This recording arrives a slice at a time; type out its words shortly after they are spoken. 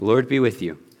The Lord be with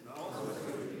you.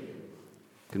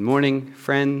 Good morning,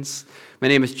 friends. My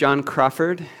name is John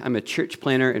Crawford. I'm a church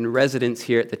planner in residence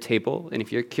here at the table, and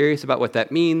if you're curious about what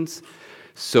that means,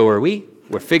 so are we.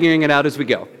 We're figuring it out as we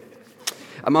go.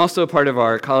 I'm also a part of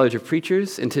our College of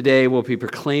Preachers, and today we'll be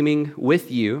proclaiming with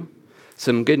you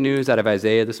some good news out of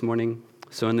Isaiah this morning.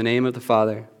 So in the name of the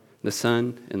Father, the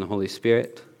Son, and the Holy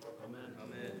Spirit.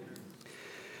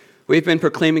 We've been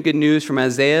proclaiming good news from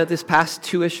Isaiah this past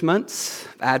 2-ish months,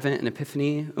 Advent and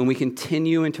Epiphany, and we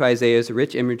continue into Isaiah's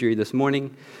rich imagery this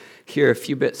morning. Here are a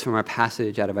few bits from our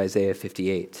passage out of Isaiah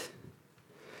 58.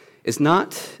 Is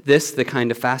not this the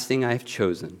kind of fasting I have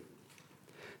chosen?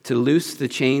 To loose the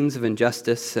chains of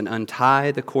injustice and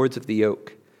untie the cords of the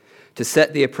yoke, to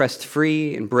set the oppressed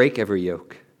free and break every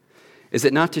yoke? Is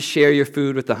it not to share your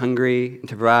food with the hungry and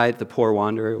to provide the poor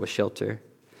wanderer with shelter?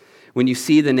 When you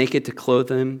see the naked, to clothe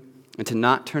them, and to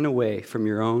not turn away from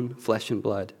your own flesh and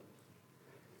blood.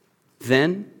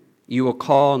 Then you will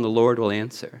call and the Lord will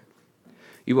answer.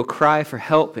 You will cry for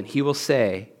help and he will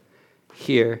say,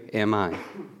 "Here am I."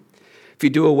 If you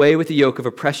do away with the yoke of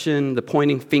oppression, the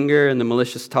pointing finger and the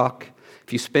malicious talk,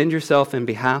 if you spend yourself in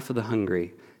behalf of the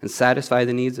hungry and satisfy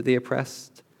the needs of the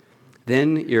oppressed,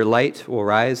 then your light will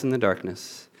rise in the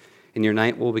darkness and your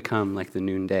night will become like the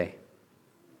noonday.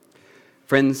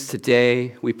 Friends,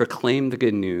 today we proclaim the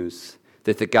good news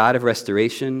that the God of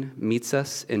restoration meets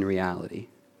us in reality.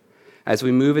 As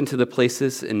we move into the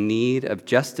places in need of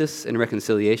justice and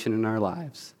reconciliation in our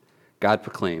lives, God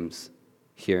proclaims,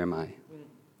 "Here am I."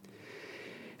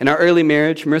 In our early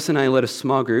marriage, Marissa and I led a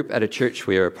small group at a church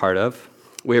we were a part of.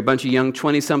 We were a bunch of young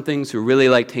 20-somethings who really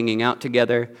liked hanging out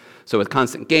together. So with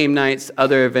constant game nights,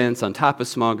 other events on top of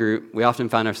small group, we often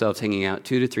found ourselves hanging out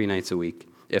 2 to 3 nights a week,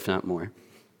 if not more.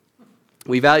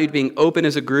 We valued being open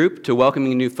as a group to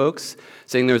welcoming new folks,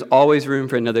 saying there's always room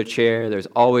for another chair, there's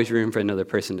always room for another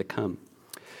person to come.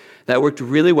 That worked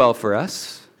really well for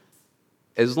us,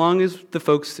 as long as the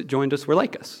folks that joined us were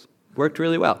like us. Worked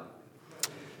really well.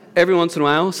 Every once in a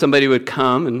while, somebody would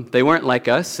come, and they weren't like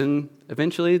us, and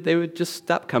eventually they would just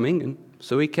stop coming, and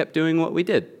so we kept doing what we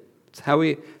did. It's how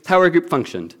our group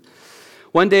functioned.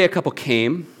 One day, a couple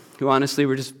came who honestly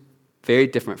were just very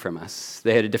different from us.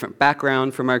 They had a different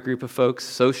background from our group of folks,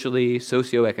 socially,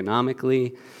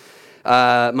 socioeconomically,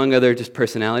 among other just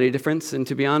personality difference. And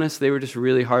to be honest, they were just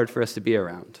really hard for us to be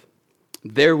around.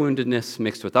 Their woundedness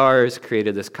mixed with ours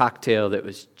created this cocktail that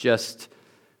was just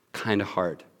kind of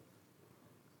hard.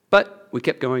 But we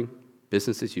kept going,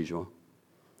 business as usual,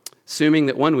 assuming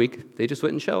that one week they just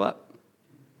wouldn't show up.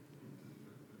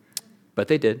 But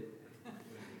they did.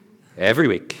 Every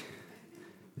week.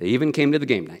 They even came to the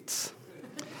game nights.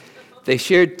 They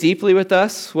shared deeply with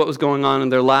us what was going on in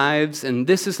their lives, and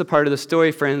this is the part of the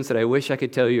story, friends, that I wish I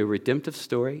could tell you a redemptive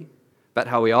story about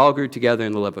how we all grew together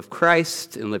in the love of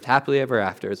Christ and lived happily ever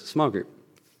after as a small group.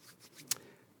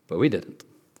 But we didn't.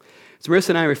 As Marissa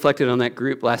and I reflected on that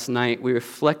group last night, we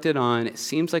reflected on, it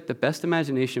seems like the best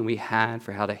imagination we had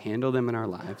for how to handle them in our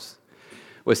lives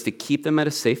was to keep them at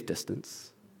a safe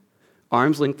distance,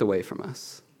 arm's length away from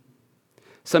us.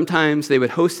 Sometimes they would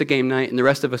host a game night, and the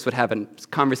rest of us would have a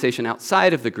conversation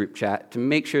outside of the group chat to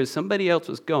make sure somebody else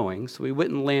was going so we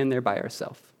wouldn't land there by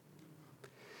ourselves.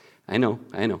 I know,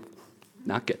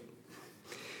 not good.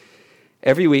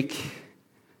 Every week,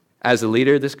 as a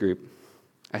leader of this group,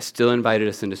 I still invited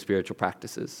us into spiritual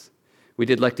practices. We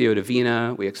did Lectio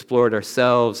Divina, we explored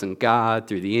ourselves and God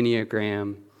through the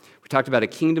Enneagram. We talked about a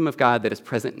kingdom of God that is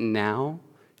present now,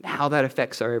 and how that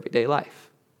affects our everyday life.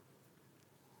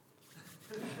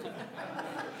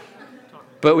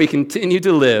 But we continued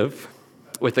to live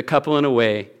with a couple in a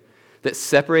way that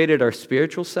separated our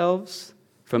spiritual selves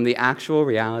from the actual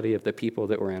reality of the people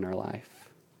that were in our life.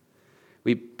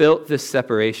 We built this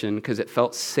separation because it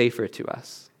felt safer to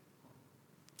us.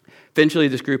 Eventually,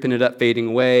 this group ended up fading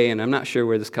away, and I'm not sure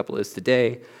where this couple is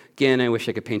today. Again, I wish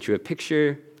I could paint you a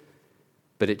picture,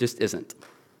 but it just isn't.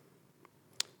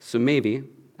 So maybe,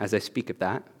 as I speak of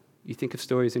that, you think of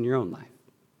stories in your own life.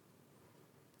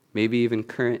 Maybe even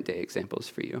current day examples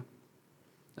for you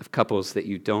of couples that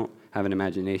you don't have an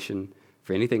imagination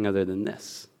for anything other than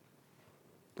this.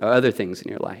 Or other things in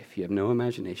your life. You have no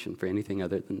imagination for anything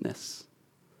other than this.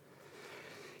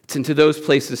 It's into those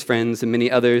places, friends, and many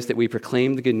others that we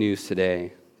proclaim the good news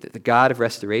today, that the God of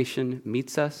restoration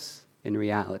meets us in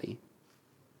reality.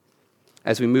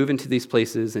 As we move into these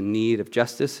places in need of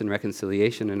justice and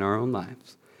reconciliation in our own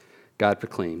lives, God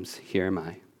proclaims, "Here am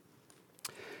I."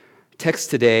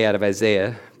 Text today out of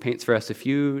Isaiah paints for us a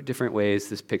few different ways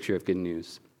this picture of good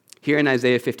news. Here in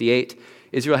Isaiah 58,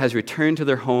 Israel has returned to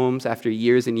their homes after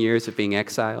years and years of being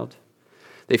exiled.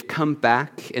 They've come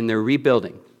back and they're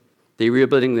rebuilding. They're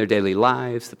rebuilding their daily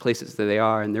lives, the places that they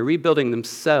are, and they're rebuilding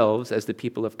themselves as the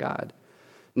people of God.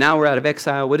 Now we're out of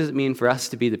exile. What does it mean for us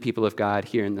to be the people of God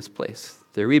here in this place?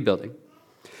 They're rebuilding.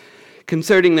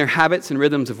 Concerning their habits and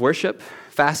rhythms of worship,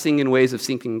 fasting and ways of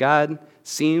seeking God,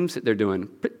 seems that they're doing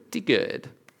pretty good.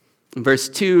 In verse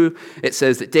 2, it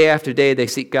says that day after day they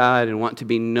seek God and want to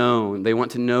be known. They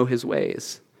want to know his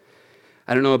ways.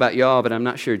 I don't know about y'all, but I'm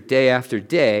not sure day after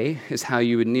day is how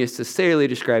you would necessarily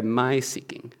describe my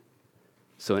seeking.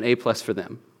 So an A+ for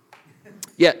them.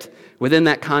 Yet, within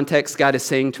that context, God is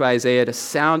saying to Isaiah to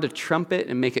sound a trumpet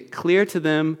and make it clear to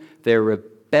them their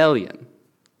rebellion.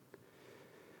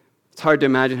 It's hard to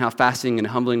imagine how fasting and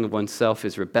humbling of oneself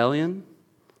is rebellion.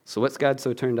 So what's God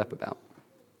so turned up about?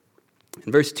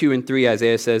 In verse 2 and 3,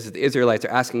 Isaiah says that the Israelites are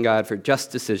asking God for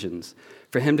just decisions,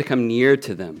 for him to come near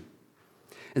to them.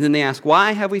 And then they ask,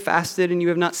 why have we fasted and you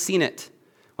have not seen it?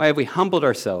 Why have we humbled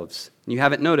ourselves and you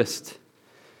haven't noticed?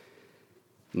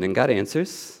 And then God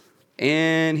answers,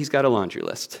 and he's got a laundry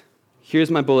list. Here's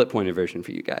my bullet-pointed version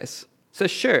for you guys. It says,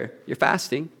 sure, you're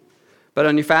fasting, but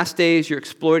on your fast days, you're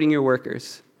exploiting your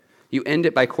workers. You end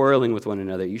it by quarreling with one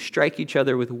another. You strike each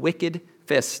other with wicked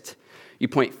fists. You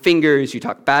point fingers, you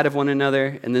talk bad of one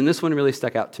another, and then this one really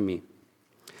stuck out to me.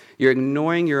 You're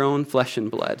ignoring your own flesh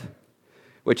and blood,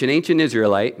 which in ancient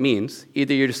Israelite means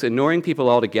either you're just ignoring people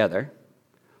altogether,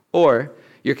 or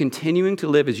you're continuing to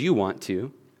live as you want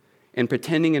to, and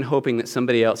pretending and hoping that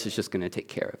somebody else is just going to take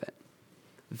care of it.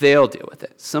 They'll deal with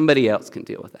it. Somebody else can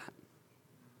deal with that.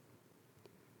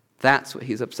 That's what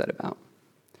he's upset about.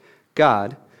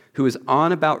 God, who is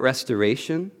on about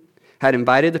restoration, had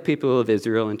invited the people of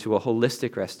Israel into a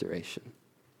holistic restoration,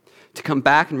 to come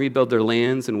back and rebuild their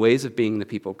lands and ways of being the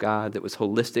people of God that was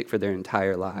holistic for their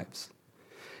entire lives.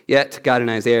 Yet, God and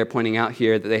Isaiah are pointing out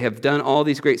here that they have done all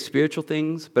these great spiritual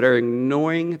things, but are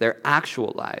ignoring their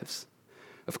actual lives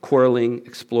of quarreling,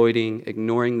 exploiting,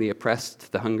 ignoring the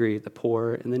oppressed, the hungry, the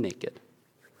poor, and the naked.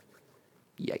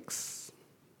 Yikes.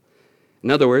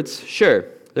 In other words, sure,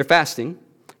 they're fasting,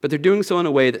 but they're doing so in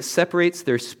a way that separates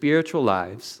their spiritual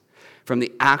lives from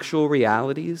the actual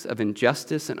realities of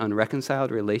injustice and unreconciled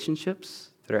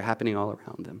relationships that are happening all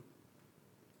around them.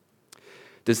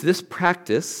 Does this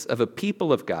practice of a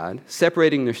people of God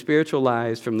separating their spiritual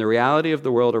lives from the reality of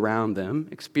the world around them,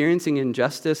 experiencing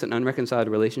injustice and unreconciled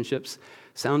relationships,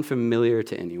 sound familiar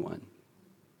to anyone?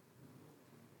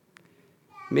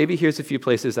 Maybe here's a few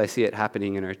places I see it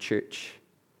happening in our church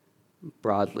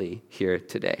broadly here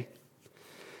today.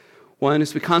 One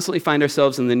is we constantly find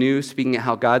ourselves in the news speaking at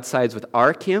how God sides with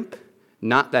our camp,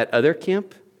 not that other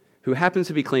camp, who happens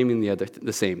to be claiming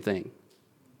the same thing.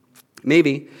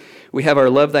 Maybe we have our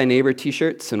Love Thy Neighbor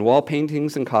t-shirts and wall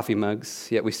paintings and coffee mugs,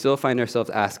 yet we still find ourselves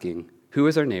asking, who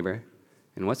is our neighbor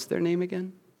and what's their name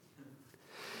again?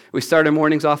 We start our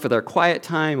mornings off with our quiet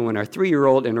time, and when our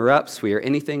 3-year-old interrupts, we are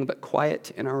anything but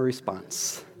quiet in our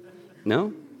response.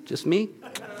 No? Just me?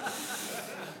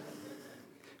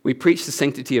 We preach the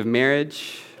sanctity of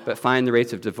marriage, but find the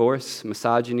rates of divorce,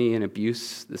 misogyny, and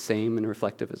abuse the same and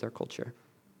reflective as our culture.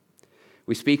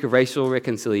 We speak of racial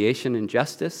reconciliation and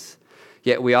justice,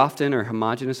 yet we often are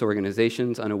homogenous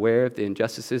organizations unaware of the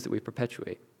injustices that we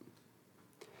perpetuate.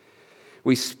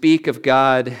 We speak of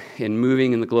God in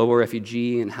moving in the global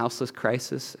refugee and houseless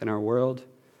crisis in our world,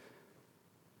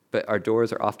 but our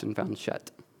doors are often found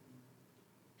shut.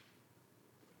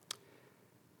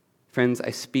 Friends, I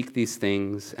speak these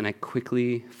things, and I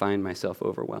quickly find myself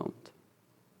overwhelmed.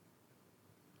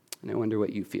 And I wonder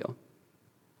what you feel.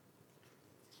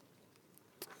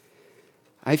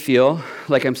 I feel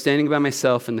like I'm standing by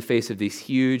myself in the face of these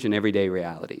huge and everyday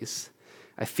realities.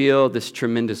 I feel this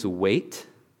tremendous weight.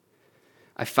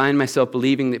 I find myself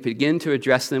believing that to begin to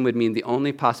address them would mean the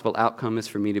only possible outcome is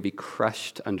for me to be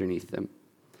crushed underneath them.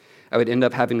 I would end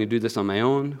up having to do this on my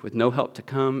own with no help to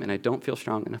come, and I don't feel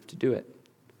strong enough to do it.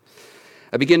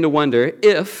 I begin to wonder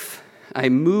if I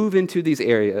move into these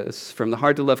areas, from the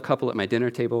hard-to-love couple at my dinner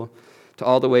table to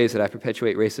all the ways that I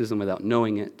perpetuate racism without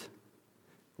knowing it,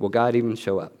 will God even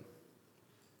show up?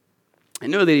 I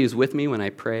know that He is with me when I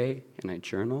pray and I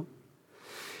journal,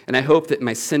 and I hope that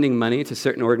my sending money to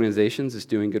certain organizations is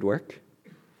doing good work.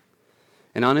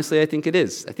 And honestly, I think it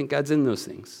is. I think God's in those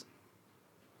things.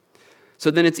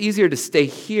 So then it's easier to stay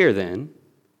here then,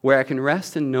 where I can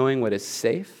rest in knowing what is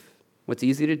safe, what's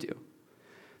easy to do,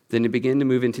 than to begin to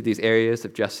move into these areas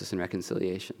of justice and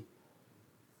reconciliation.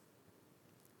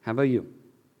 How about you?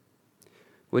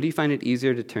 What do you find it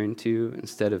easier to turn to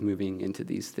instead of moving into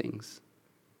these things?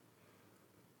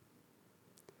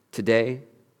 Today,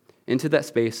 into that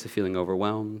space of feeling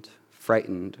overwhelmed,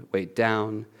 frightened, weighed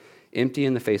down, empty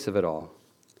in the face of it all,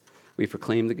 We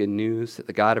proclaim the good news that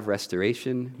the God of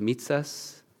restoration meets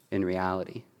us in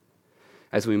reality.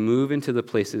 As we move into the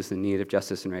places in need of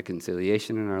justice and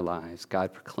reconciliation in our lives,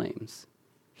 God proclaims,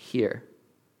 "Here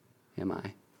am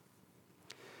I."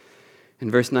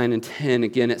 In verse 9 and 10,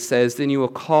 again it says, "Then you will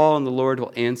call and the Lord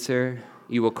will answer.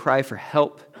 You will cry for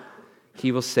help.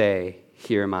 He will say,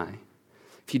 'Here am I.'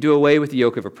 If you do away with the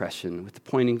yoke of oppression, with the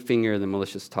pointing finger and the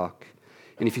malicious talk,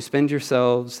 and if you spend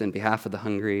yourselves in behalf of the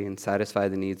hungry and satisfy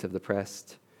the needs of the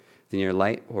oppressed, then your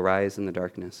light will rise in the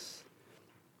darkness,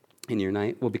 and your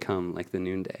night will become like the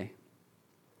noonday."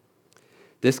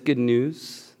 This good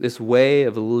news, this way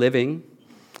of living,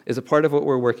 is a part of what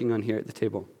we're working on here at the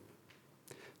table.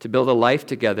 To build a life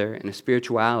together in a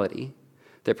spirituality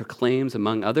that proclaims,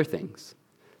 among other things,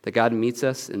 that God meets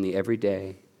us in the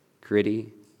everyday,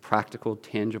 gritty, practical,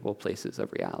 tangible places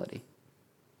of reality.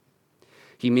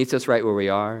 He meets us right where we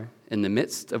are, in the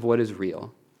midst of what is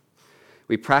real.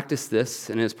 We practice this,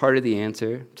 and as part of the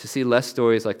answer, to see less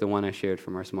stories like the one I shared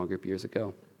from our small group years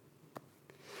ago.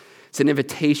 It's an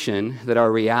invitation that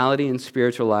our reality and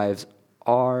spiritual lives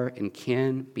are and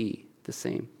can be the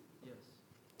same.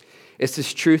 It's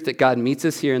this truth that God meets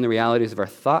us here in the realities of our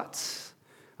thoughts,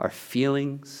 our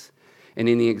feelings, and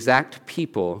in the exact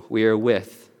people we are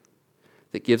with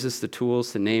that gives us the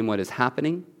tools to name what is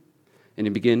happening and to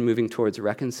begin moving towards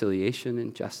reconciliation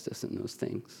and justice in those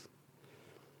things.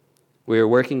 We are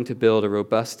working to build a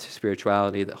robust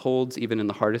spirituality that holds even in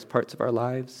the hardest parts of our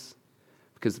lives,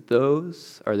 because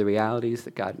those are the realities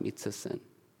that God meets us in.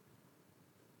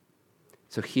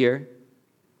 So here,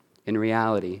 in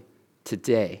reality,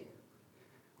 today,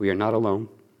 we are not alone.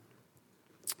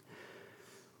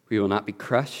 We will not be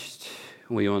crushed.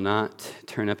 We will not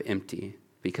turn up empty,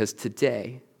 because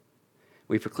today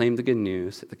we proclaim the good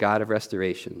news that the God of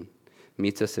restoration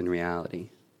meets us in reality.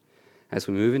 As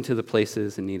we move into the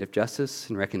places in need of justice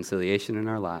and reconciliation in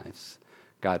our lives,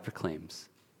 God proclaims,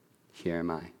 "Here am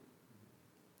I."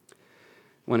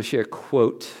 I want to share a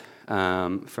quote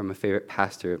from a favorite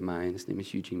pastor of mine. His name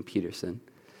is Eugene Peterson.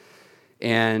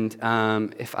 And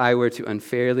if I were to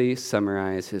unfairly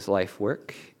summarize his life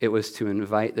work, it was to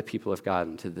invite the people of God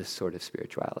into this sort of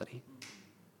spirituality.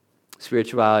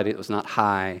 Spirituality that was not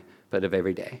high, but of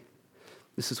every day.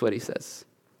 This is what he says.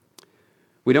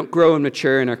 "We don't grow and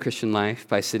mature in our Christian life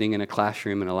by sitting in a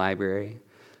classroom in a library,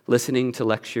 listening to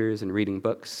lectures and reading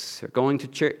books, or going to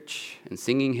church and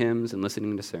singing hymns and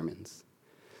listening to sermons.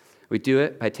 We do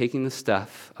it by taking the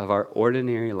stuff of our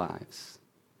ordinary lives,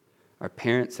 our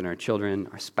parents and our children,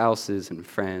 our spouses and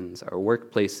friends, our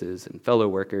workplaces and fellow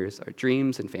workers, our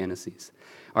dreams and fantasies,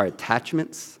 our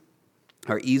attachments,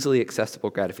 our easily accessible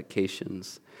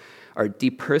gratifications, our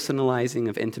depersonalizing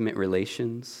of intimate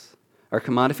relations, our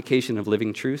commodification of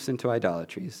living truths into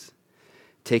idolatries,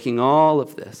 taking all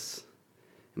of this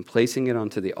and placing it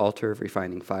onto the altar of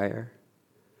refining fire.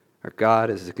 Our God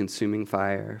is a consuming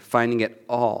fire, finding it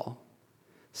all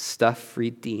stuff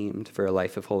redeemed for a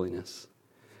life of holiness.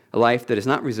 A life that is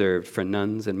not reserved for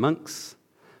nuns and monks,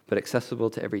 but accessible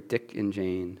to every Dick and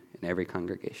Jane in every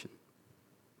congregation."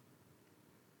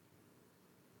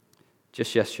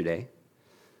 Just yesterday,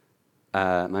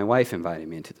 my wife invited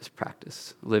me into this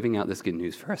practice, living out this good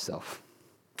news for herself.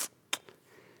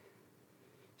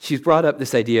 She's brought up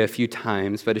this idea a few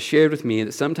times, but has shared with me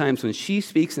that sometimes when she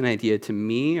speaks an idea to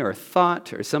me or a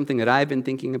thought or something that I've been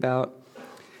thinking about,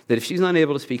 that if she's not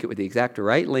able to speak it with the exact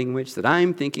right language that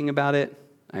I'm thinking about it,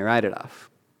 I write it off.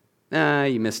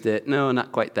 You missed it. No,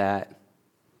 not quite that.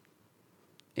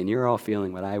 And you're all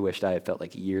feeling what I wished I had felt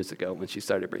like years ago when she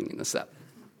started bringing this up.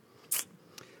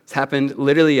 This happened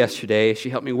literally yesterday. She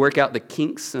helped me work out the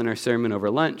kinks in our sermon over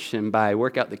lunch. And by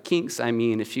work out the kinks, I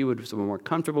mean if she was more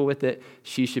comfortable with it,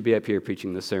 she should be up here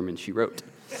preaching the sermon she wrote.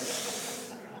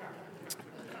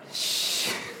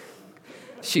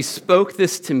 She spoke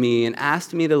this to me and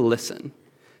asked me to listen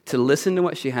to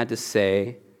what she had to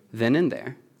say then and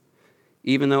there,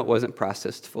 even though it wasn't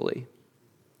processed fully,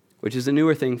 which is a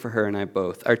newer thing for her and I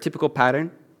both. Our typical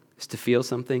pattern is to feel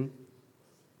something,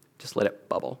 just let it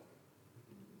bubble,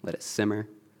 let it simmer,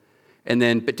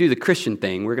 but do the Christian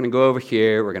thing. We're going to go over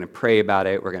here, we're going to pray about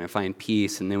it, we're going to find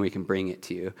peace, and then we can bring it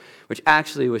to you, which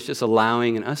actually was just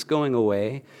allowing and us going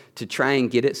away to try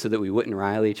and get it so that we wouldn't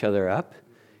rile each other up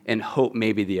and hope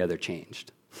maybe the other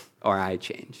changed or I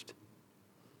changed.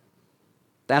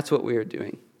 That's what we were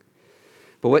doing.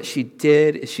 But what she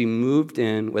did is she moved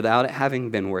in without it having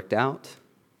been worked out.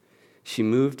 She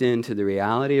moved into the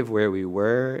reality of where we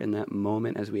were in that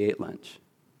moment as we ate lunch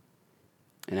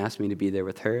and asked me to be there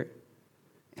with her.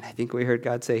 And I think we heard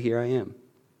God say, "Here I am."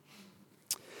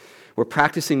 We're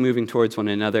practicing moving towards one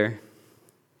another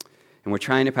And we're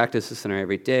trying to practice this in our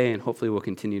everyday, and hopefully we'll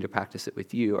continue to practice it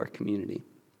with you, our community.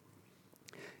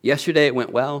 Yesterday it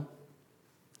went well.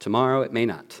 Tomorrow it may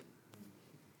not.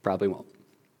 Probably won't,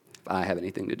 if I have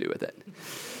anything to do with it.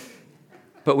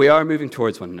 But we are moving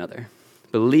towards one another,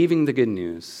 believing the good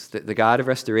news that the God of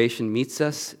restoration meets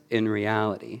us in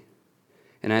reality.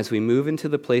 And as we move into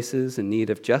the places in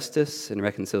need of justice and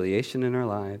reconciliation in our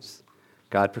lives,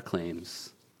 God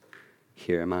proclaims,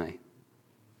 "Here am I."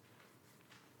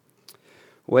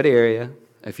 What area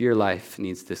of your life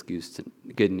needs this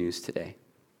good news today?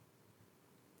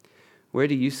 Where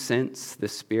do you sense the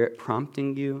Spirit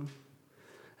prompting you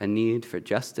a need for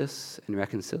justice and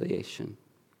reconciliation?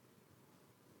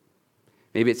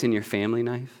 Maybe it's in your family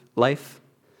life,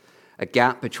 a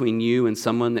gap between you and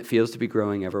someone that feels to be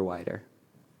growing ever wider.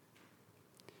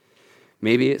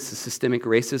 Maybe it's the systemic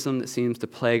racism that seems to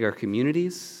plague our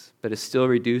communities, but is still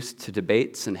reduced to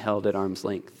debates and held at arm's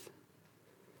length.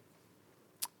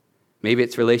 Maybe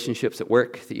it's relationships at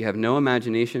work that you have no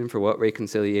imagination for what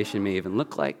reconciliation may even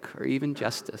look like, or even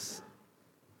justice.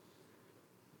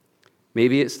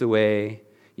 Maybe it's the way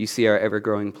you see our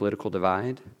ever-growing political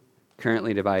divide,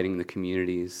 currently dividing the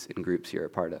communities and groups you're a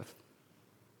part of.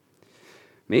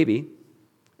 Maybe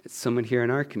it's someone here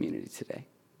in our community today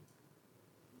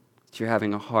that you're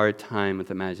having a hard time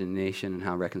with imagination and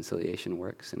how reconciliation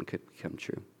works and could become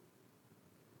true.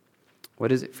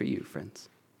 What is it for you, friends?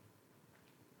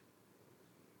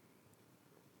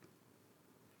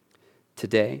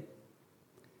 Today,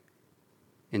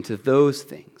 into those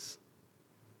things,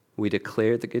 we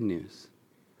declare the good news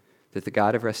that the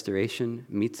God of restoration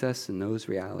meets us in those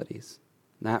realities,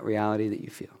 that reality that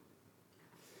you feel.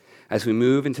 As we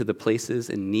move into the places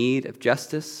in need of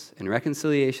justice and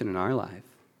reconciliation in our life,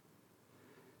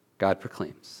 God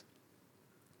proclaims,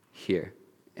 "Here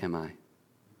am I."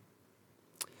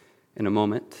 In a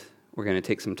moment, we're going to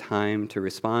take some time to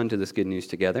respond to this good news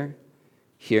together,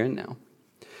 here and now.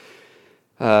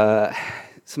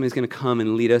 Somebody's going to come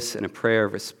and lead us in a prayer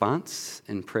of response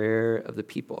and prayer of the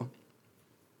people.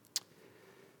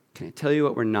 Can I tell you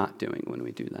what we're not doing when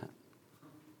we do that?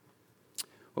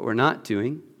 What we're not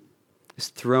doing is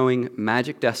throwing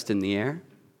magic dust in the air,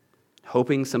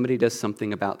 hoping somebody does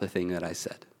something about the thing that I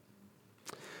said.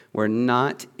 We're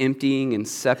not emptying and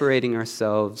separating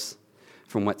ourselves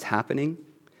from what's happening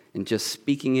and just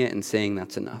speaking it and saying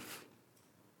that's enough.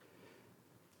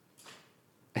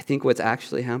 I think what's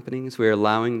actually happening is we're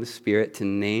allowing the Spirit to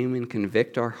name and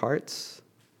convict our hearts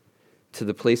to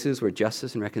the places where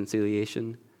justice and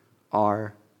reconciliation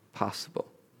are possible.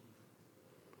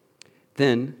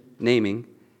 Then, naming,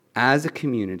 as a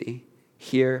community,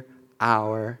 hear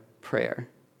our prayer,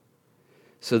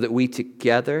 so that we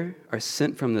together are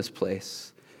sent from this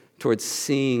place towards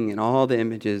seeing in all the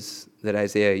images that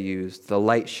Isaiah used, the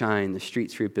light shine, the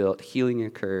streets rebuilt, healing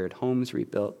occurred, homes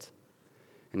rebuilt,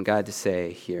 and God to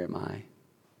say, "Here am I."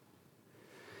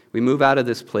 We move out of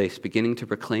this place beginning to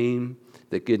proclaim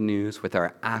the good news with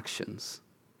our actions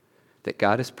that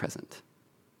God is present,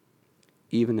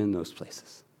 even in those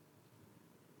places.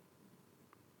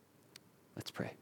 Let's pray.